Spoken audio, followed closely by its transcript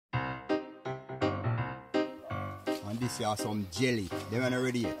this here some jelly. They are not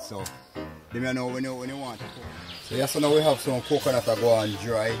ready yet, so they may know when you want to cook. So yes, so now we have some coconut that go on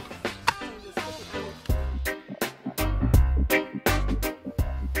dry.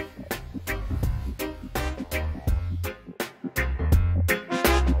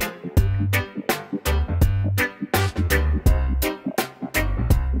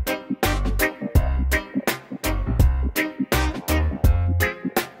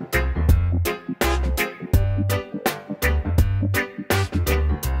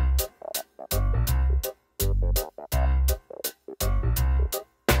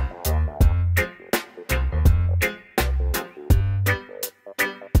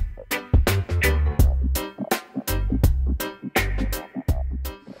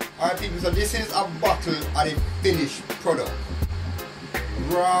 Alright people, so this is a bottle of the finished product.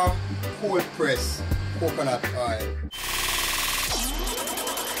 Raw, cold press coconut oil.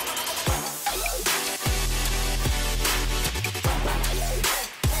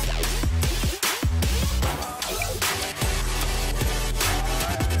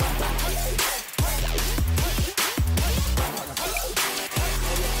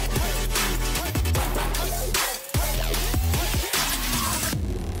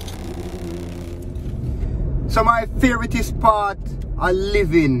 So my favoriteest part of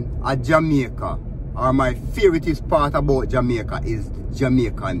living at Jamaica, or my favoriteest part about Jamaica, is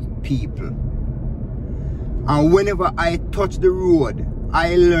Jamaican people. And whenever I touch the road,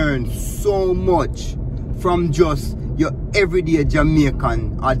 I learn so much from just your everyday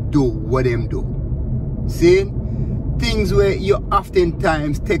Jamaican I do what them do. See? Things where you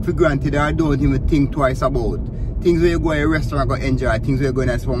oftentimes take for granted or don't even think twice about. Things where you go to a restaurant go enjoy, things where you go in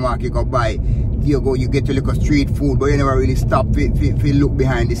a supermarket go buy. You get to look at street food, but you never really stop to look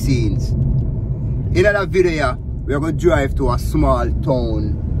behind the scenes. In that video, we are going to drive to a small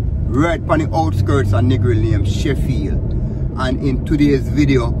town right on the outskirts of Negril named Sheffield. And in today's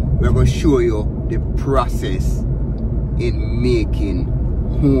video, we are going to show you the process in making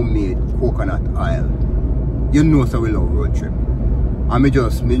homemade coconut oil. You know, so we love road trip. And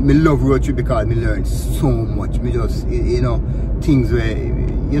me love road trip because me learn so much. Me just, you know, things where,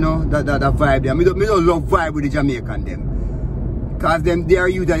 you know, that vibe there. Me don't love vibe with the Jamaican them. Because they are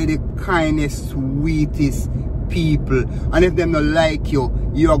usually the kindest, sweetest people. And if them not like you,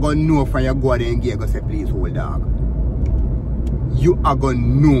 you are going to know from your go there and go say, please hold dog. You are going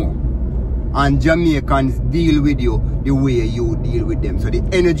to know. And Jamaicans deal with you the way you deal with them. So the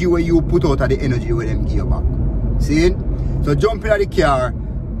energy where you put out are the energy where them give back. See? So jump in the car,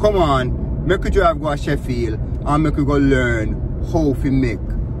 come on, make you drive go to Sheffield and make you go learn how to make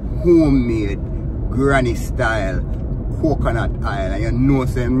homemade granny style coconut oil. And you know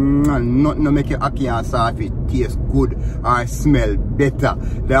say nothing to make your ackee and sausage taste good or smell better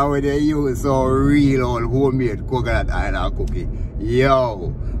than when they use so real old homemade coconut oil and cookie.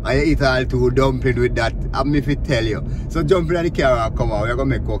 Yo, I eat all two dumpling with that, I'm if it tell you. So jump in the car and come on, we're gonna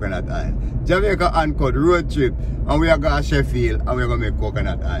make coconut oil. Jamaica Uncut road trip, and we are going to Sheffield and we are going to make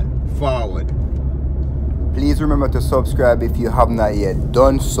coconut oil. Forward. Please remember to subscribe if you have not yet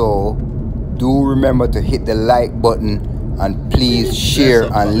done so. Do remember to hit the like button and please share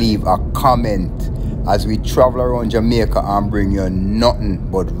and leave a comment as we travel around Jamaica and bring you nothing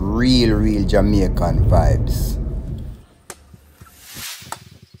but real Jamaican vibes.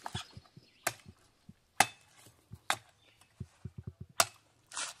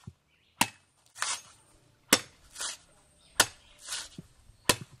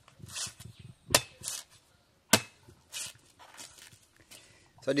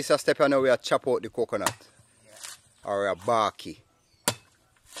 So this is a step I know we are chop out the coconut, or a barky.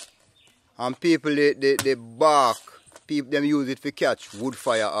 And people, the bark, people them use it to catch wood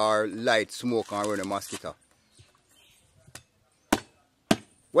fire or light smoke and run a mosquito.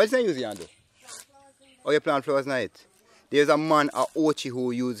 What's they using to do? Oh, you plant flowers night. There's a man at Ochi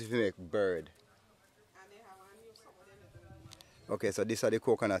who uses it to make bird. Okay, so these are the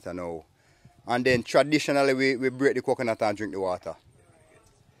coconut now. And then traditionally we break the coconut and drink the water.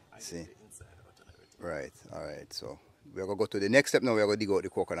 See? Right, alright, so we're going to go to the next step now, we're going to dig out the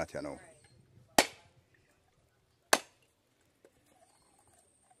coconut here now.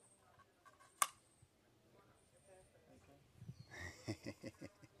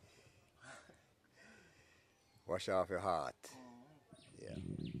 Wash off your heart. Yeah.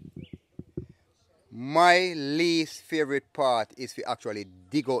 My least favorite part is to actually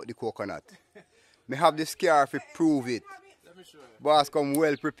dig out the coconut. Me have the scarf to prove it. Boss come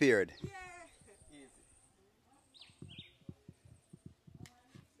well prepared. Yeah.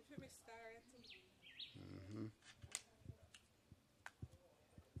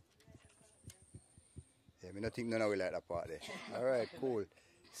 I don't think none of we like that part there. Alright, cool.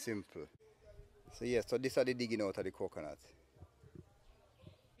 Simple. So yeah, so this are the digging out of the coconut.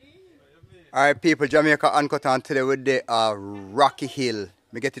 Alright people, Jamaica Uncut on today with the Rocky Hill.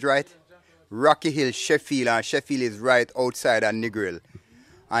 Me get it right? Rocky Hill, Sheffield, and Sheffield is right outside of Negril.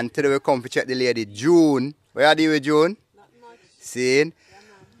 And today we come to check the lady June. Where are you with June? Not much. Seeing?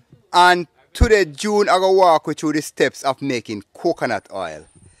 And today June I go walk you through the steps of making coconut oil.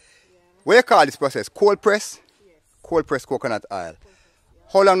 What you call this process? Cold press? Yes. Cold press coconut oil.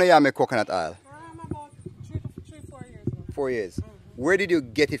 How long do you make coconut oil? About 4 years now. 4 years. Where did you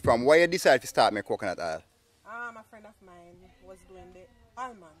get it from? Why you decide to start making coconut oil? A friend of mine was doing the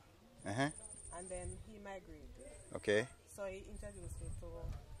almond. And then he migrated. Okay. So he introduced me to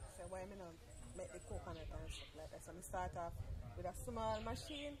say why me not make the coconut and stuff like that. So we start off with a small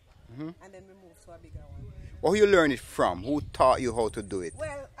machine and then we move to a bigger one. Where you learn it from? Who taught you how to do it?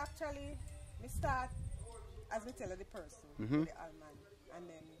 Well, actually, we start as we tell the person, the almond, and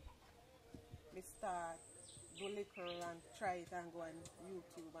then we start do little and try it and go on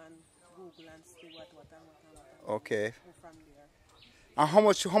YouTube and Google and see what. Okay. Go from there. And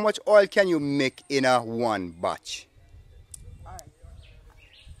how much oil can you make in a one batch? Alright.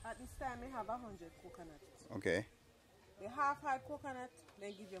 At this time we have 100 coconuts. Okay. The half-hard coconut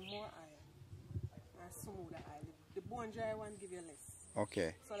then give you more oil and smoother oil. The bone dry one give you less.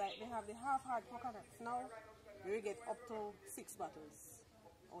 Okay. So like they have the half-hard coconuts now, we will get up to 6 bottles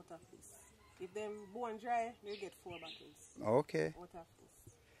out of this. If them bone dry, we will get 4 bottles. Okay. Out of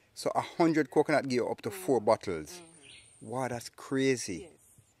this. So 100 coconut give you up to 4 bottles. Wow, that's crazy. Yes.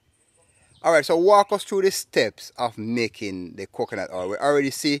 Alright, so walk us through the steps of making the coconut oil. We already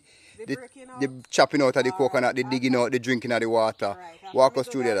see the chopping out of the coconut, the digging out, the drinking of the water. Right. Walk us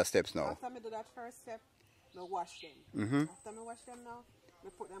through the other steps now. After I do that first step, I wash them. After I wash them now, we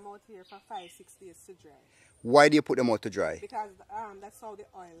put them out here for 5-6 days to dry. Why do you put them out to dry? Because that's how the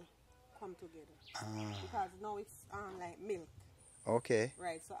oil come together. Because now it's like milk. Okay.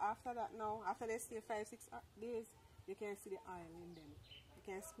 Right, so after that now, after they stay 5-6 days, you can see the oil in them.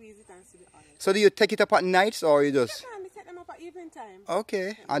 You can squeeze it and see the oil. So do you take it up at nights or you just... We take them up at evening time.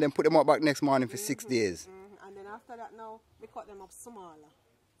 Okay, and then put them up back next morning for 6 days. And then after that now, we cut them up smaller.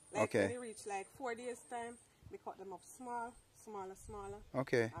 Like Okay. when they reach like 4 days time, we cut them up smaller.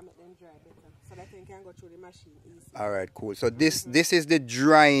 Okay. And make them dry better. So that they can go through the machine easy. Alright, cool. So this is the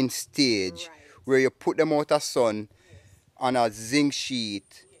drying stage where you put them out of sun on a zinc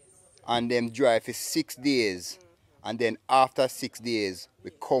sheet and them dry for 6 days. And then after 6 days,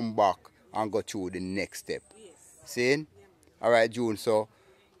 we come back and go through the next step. Yes. See? Alright, June. So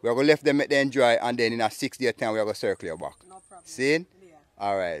we're going to left them make them dry and then in a 6 day time, we're going to circle you back. No problem. See? Yeah.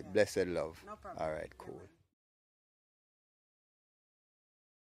 Alright, blessed love. No problem. Alright, cool.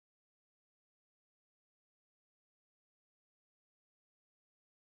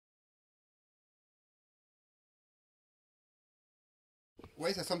 What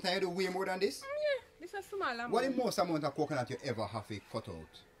is it? Sometimes you do way more than this? Yeah, this is small amount. What is the most amount of coconut you ever have to cut out?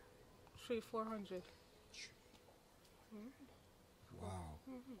 300-400. Wow.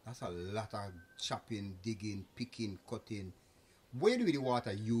 That's a lot of chopping, digging, picking, cutting. What do you do with the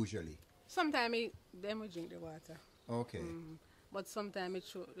water usually? Sometimes them will drink the water. Okay. But sometimes it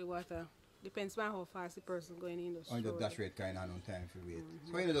show the water. Depends on how fast the person going in the store. On the dash rate kind of no time for wait.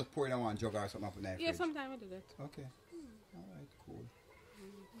 So you just pour it in one jug or something up in the Yeah, fridge? sometimes we do that. Okay. Alright, cool.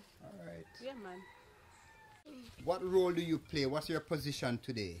 Alright. Yeah, man. What role do you play? What's your position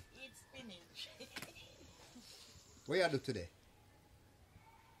today? Eat spinach. What you do today?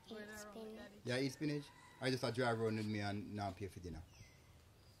 Eat spinach. Yeah, eat spinach? I just a drive around with me and now pay for dinner.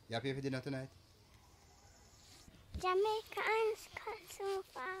 You pay for dinner tonight? Jamaicans cut so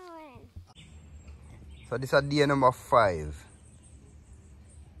foreign. So this is day number 5.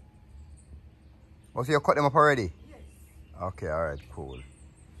 Oh, so you cut them up already? Yes. Okay, alright, cool.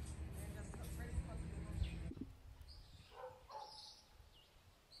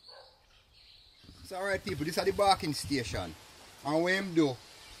 So alright people, this is the barking station. And what him do,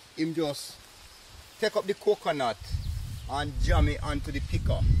 him just take up the coconut and jam it onto the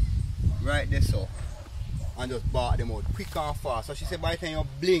picker. Right there so. And just bark them out quick and fast. So she said by the time you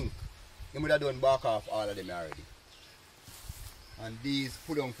blink, you would have done bark off all of them already. And these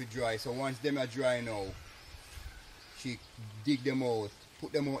put them for dry. So once them are dry now, she dig them out,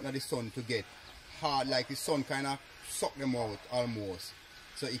 put them out in the sun to get hard, like the sun kind of suck them out almost.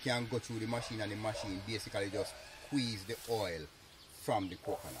 So it can go through the machine and the machine basically just squeeze the oil from the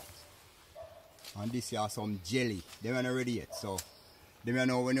coconut. And this here are some jelly. They are not ready yet. So they may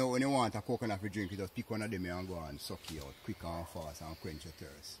know when you want a coconut to drink, you just pick one of them and go and suck it out quick and fast and quench your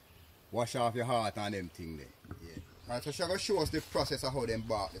thirst. Wash off your heart and them thing there. Yeah. Alright, so she's going to show us the process of how they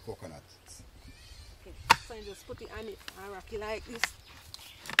bark the coconut. Okay. So you just put it on it and rock it like this.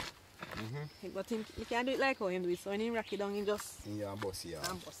 But you can do it like how you do it. So when you rock it down, you just... In your bus here.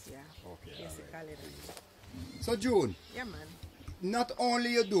 And bust, yeah. Okay, basically. alright. So June, Yeah, man. not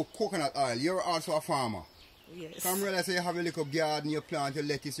only you do coconut oil, you're also a farmer. Yes. Come realize you have a little garden, you plant your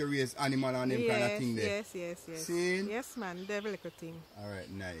lettuce, you raise animal and them kind of thing there. Yes. See? Yes, man. They're a little thing. Alright,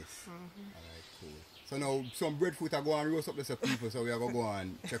 nice. Alright, cool. So now some breadfruit are going to roast up the people, so we are going to go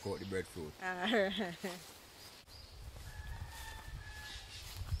and check out the breadfruit.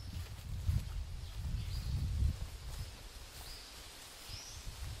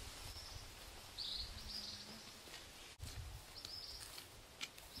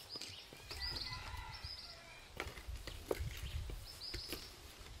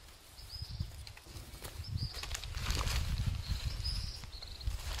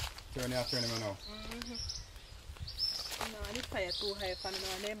 Turn him now. No, I need fire too high for me to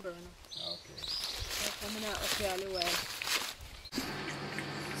remember. Okay. So I'm not okay all the way.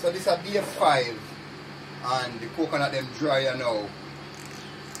 So this is day 5 and the coconut them dry now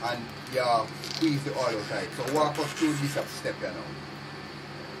and you squeeze the oil out right. So walk us through this step here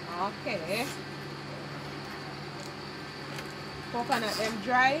now. Okay. Coconut them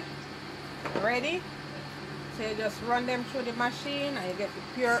dry. Ready? So you just run them through the machine and you get the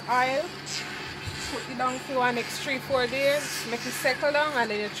pure oil. Put it down for the next 3-4 days, make it settle down and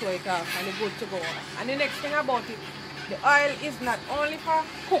then you throw it off and it's good to go. And the next thing about it, the oil is not only for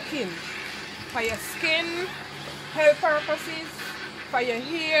cooking, for your skin, health purposes, for your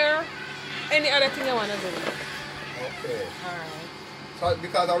hair, any other thing you want to do. Okay. Alright. So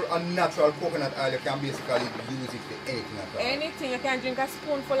because of a natural coconut oil, you can basically use it for anything at all. Anything, you can drink a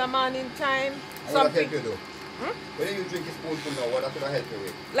spoonful of morning time. And what help you do? When you drink a spoonful now, what does it help you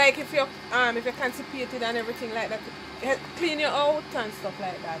with? Like if you're constipated and everything like that, help clean you out and stuff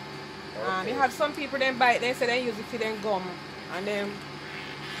like that. Okay. You have some people then buy it, they say they use it for them gum and then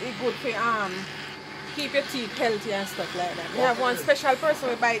it's good for keep your teeth healthy and stuff like that. We have one special person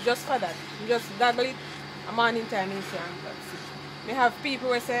who buy it just for that. You just dabble it a morning time and that's it. We have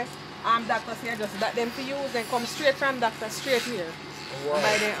people who say doctors here just that them to use and come straight from doctor straight here. Wow. And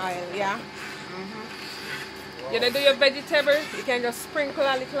buy their oil, yeah. You do your vegetables, you can just sprinkle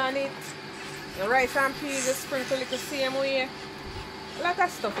a little on it. Your rice and peas, you sprinkle it the same way. A lot of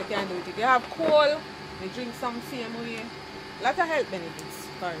stuff you can do with it. You have coal, you drink some same way. A lot of health benefits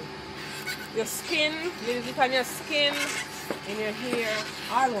for it. Your skin, you use it on your skin, in your hair,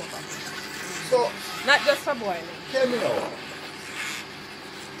 all over. So, not just for boiling. Tell me now.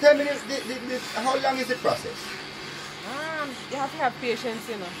 Tell me how long is the process? You have to have patience,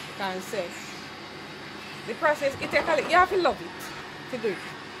 you know, you can say. The process, it take a, you have to love it to do it.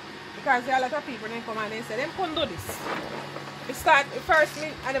 Because there are a lot of people that come and they say, them couldn't do this. We start, first,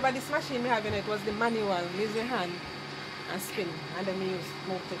 and about this machine we have in it was the manual, use your hand and spin. And then we use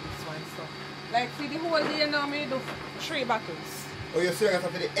move to this one. So, like for the whole day now, we do 3 bottles. Oh, you're serious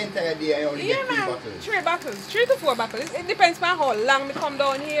after the entire day and you only get 3 bottles? 3 bottles, 3 to 4 bottles. It depends on how long we come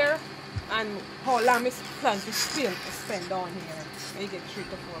down here and how long we plan to spend down here. And you get 3 to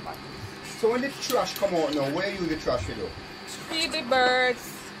 4 bottles. So when the trash come out now, where you use the trash to do? Feed the birds,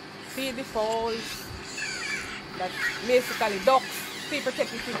 feed the fowls, that's basically ducks. People take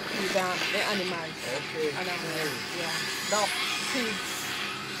it to feed the animals. Okay. Animals, yeah. Ducks, pigs,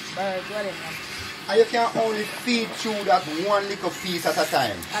 birds, whatever. And you can only feed through that one little piece at a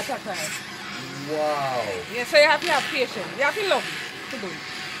time? At a time. Wow. Yeah, so you have to have patience. You have to love it to do it.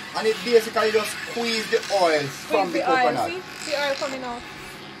 And it basically just squeeze the oil from the coconut. See the oil coming out.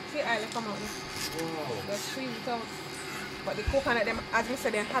 See the oil come out. Wow. Just squeeze it out. But the coconut, them, as we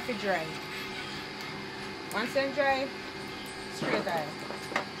said, they have to dry. Once they dry, straight oil.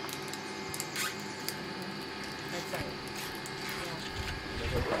 That's right.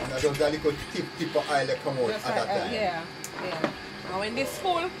 And just that little tip of oil that come out Just at that time. Yeah. And when this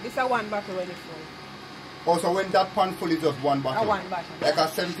full, this is 1 bottle when it's full. Oh, so when that pan full is just 1 bottle? 1 bottle. Like a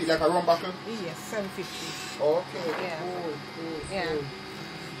 70, like a rum bottle? Yes, 750. Okay. Yeah. Cool. Yeah.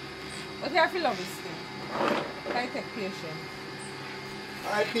 But you have to love this thing. I take patience.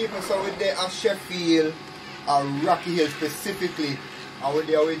 Alright people, so we're there at Sheffield, at Rocky Hill specifically, and we're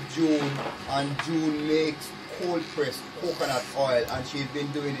there with June, and June makes cold pressed coconut oil, and she's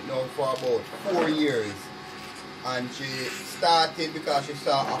been doing it now for about 4 years. And she started because she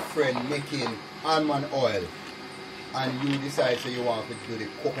saw a friend making almond oil, and you decided so you want to do the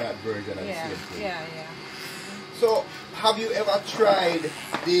coconut version of the same thing. Yeah. So have you ever tried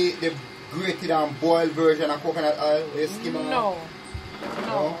the grated and boiled version of coconut oil? No.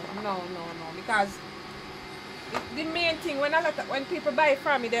 No. Because the main thing when people buy it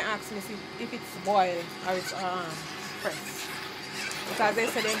from me, they ask me if it's boiled or it's pressed. Because they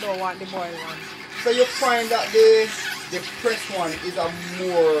say they don't want the boiled one. So you find that the pressed one is a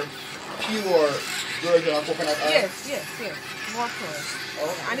more pure version of coconut oil? Yes. More pure.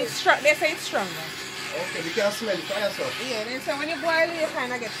 Okay. And it's they say it's stronger. Okay, you can smell it for yourself. Yeah, they say when you boil it, you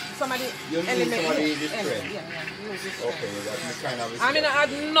kind of get some of the element. Yeah, you lose the strength. Okay, that's kind of... I mean, I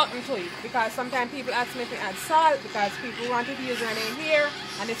add nothing to it because sometimes people ask me if I add salt because people want it to use when they're here,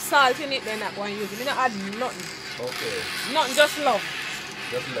 and if salt in it, they're not going to use it. I don't add nothing. Okay. Nothing, just love.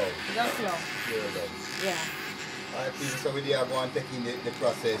 Just love. Just love. Pure love. Yeah. Alright, people, so we are going to take in the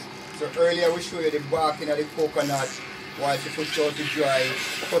process. So earlier we showed you the barking of the coconut while she pushed out to dry,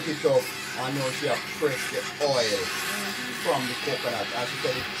 cut it up, and now she has pressed the oil from the coconut. And she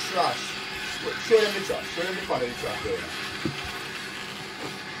said the trash. Show them the trash. Show them the part of the trash there.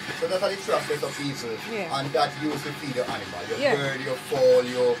 So that's how the trash is of people. Yeah. And that you used to feed the animal. Your Yeah. bird, your fowl,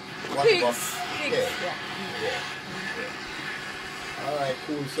 your whatever. Pigs. Yeah. Alright,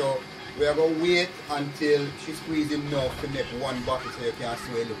 cool. So we are going to wait until she squeezes enough to make one bottle so you can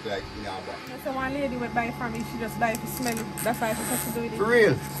see what it looks like in our bottle. So one lady would buy from me, she just buy to smell it. That's why she has to do it. For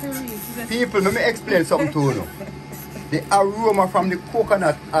real? For real. She just... People, let me explain something to you. The aroma from the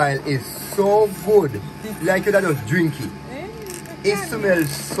coconut oil is so good. Like you just drink it. It smells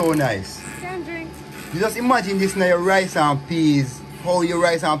so nice. You can drink. You just imagine this now, your rice and peas, how your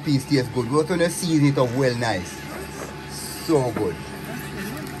rice and peas taste good. Go to the season it up well nice. So good.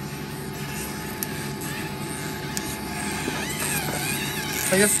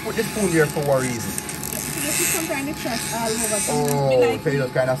 So you just put the spoon there for what reason? You see sometimes the trash all over. Oh, like so you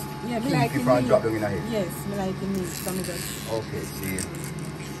just kind of like keep and drop them in the head? Yes, me like the meat. So me just... Okay, see.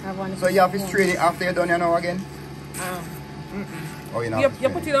 So you have to strain it after you're done, you know, again? Oh, you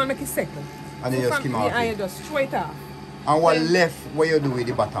put it on make it settle. And then you skim out and it. you just throw it off. And what left, what you do with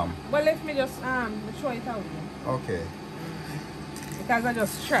the bottom? What left me just throw it out. Okay. Because I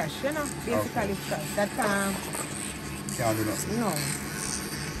just trash, you know, basically trash. That can't do nothing. No.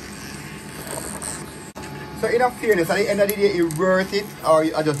 So in all fairness, at the end of the day, it worth it, or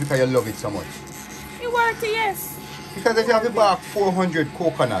just because you love it so much? It worth it, yes. Because if you have to buy 400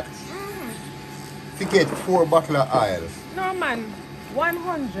 coconuts to get 4 bottles of oil. No man,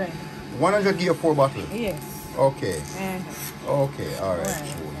 100. 100 give you 4 bottles? Yes. Okay. Okay,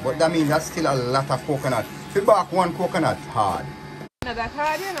 alright. Cool. But that means that's still a lot of coconut. If you buy 1 coconut, hard. Not that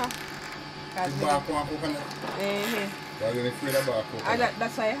hard, you know. You buy 1 coconut? So you're afraid about coconut?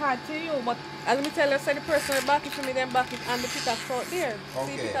 That's why it's hard to you. But as me tell you, say the person who back it to me, then back it and the pickaxe out there.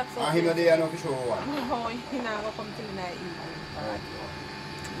 Okay. See pickaxe out and he not there enough to show one? No, he not going to come till the night evening.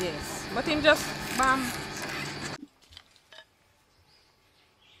 Yes. But him just, bam.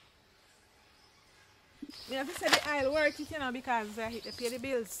 Me have to say the oil worth it, you know, because I hit to pay the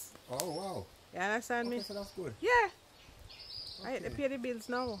bills. Oh, wow. You understand me? So that's good. Yeah. Okay. I hit to pay the bills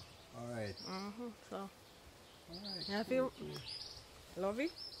now. Alright. So. Alright. You feel love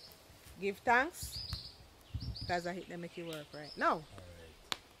it? Give thanks. Because I hit them make it work right now.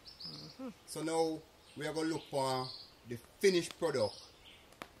 Alright. So now we are going to look for the finished product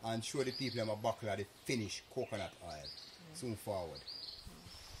and show the people a bottle of the finished coconut oil soon forward.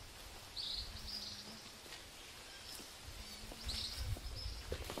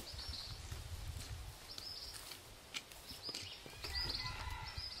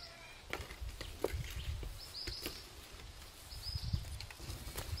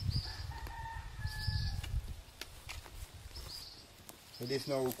 So this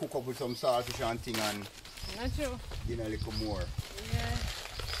now we cook up with some sausage and thing and give a little more. Yeah.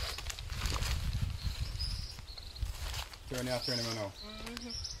 Turn them now.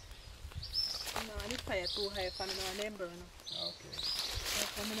 No, this fire too high for me now, them burn. Okay.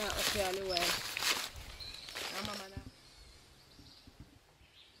 So I'm not up here all the way. Mama now.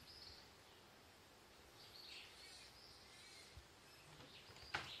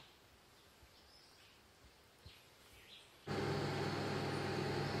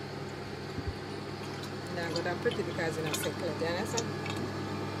 But I'm pretty because it's not circular, do you understand?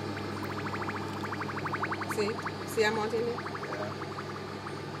 See I'm out in it? Yeah.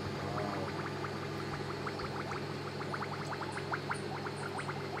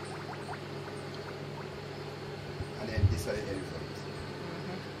 And then this is the end result.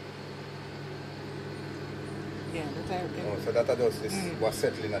 Yeah, that's everything. Oh, so that does this was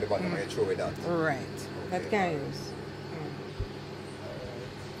settling at the bottom and you throw it out. Right. Okay. That carries.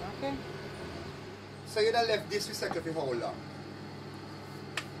 Okay. So you done left this recycle for how long?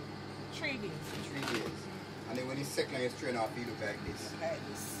 3 days. 3 days. And then when it's second you strain off, you look like this. Like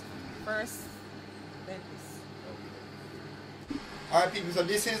this. first, then this. Alright people, so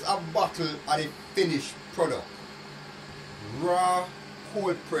this is a bottle of the finished product. Raw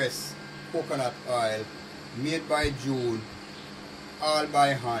cold press coconut oil made by June, all by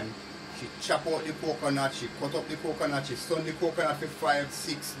hand. She chop out the coconut, she cut up the coconut, she sun the coconut for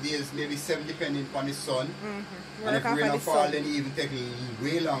 5-6 days, maybe 7 depending on the sun. And if rain and fall, then it even take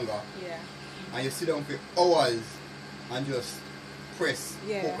way longer. Yeah. And you sit down for hours and just press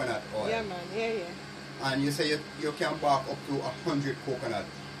coconut oil. Yeah man, yeah. And you say you can back up to 100 coconut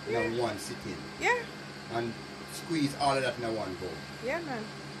in one sitting. Yeah. And squeeze all of that in one go. Yeah man.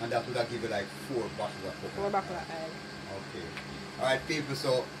 And that would give you like 4 bottles of coconut. 4 bottles of oil. Okay. Alright people,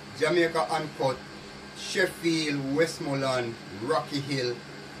 so Jamaica Uncut, Sheffield, Westmoreland, Rocky Hill,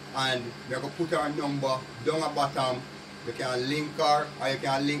 and we're going to put our number down at bottom. You can link her or you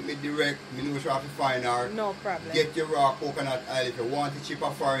can link me direct. Me know you have to find her. No problem. Get your raw coconut oil if you want it cheaper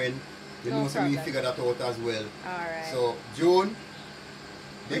foreign. You know, so we figure that out as well. Alright. So June,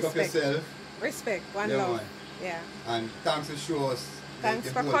 big up yourself. Respect, one love. Man. Yeah. And thanks for showing us thanks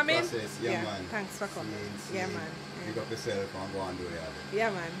the for whole coming. process. Yeah, man. Thanks for coming. Yeah man. Big up yourself and go and do it.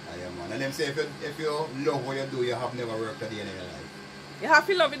 Yeah man. Yeah man. And them say if you love what you do, you have never worked a day in your life. You have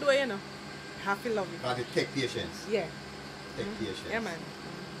to love it though, you know. You have to love it. Because it take patience. Yeah. Take patience. Yeah man.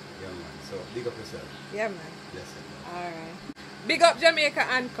 Yeah man. So big up yourself. Yeah man. Blessed love. Alright. Big up Jamaica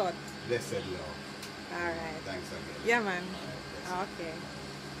Uncut. Blessed love. Alright. Thanks again. Yeah man. All right, blessed. Okay.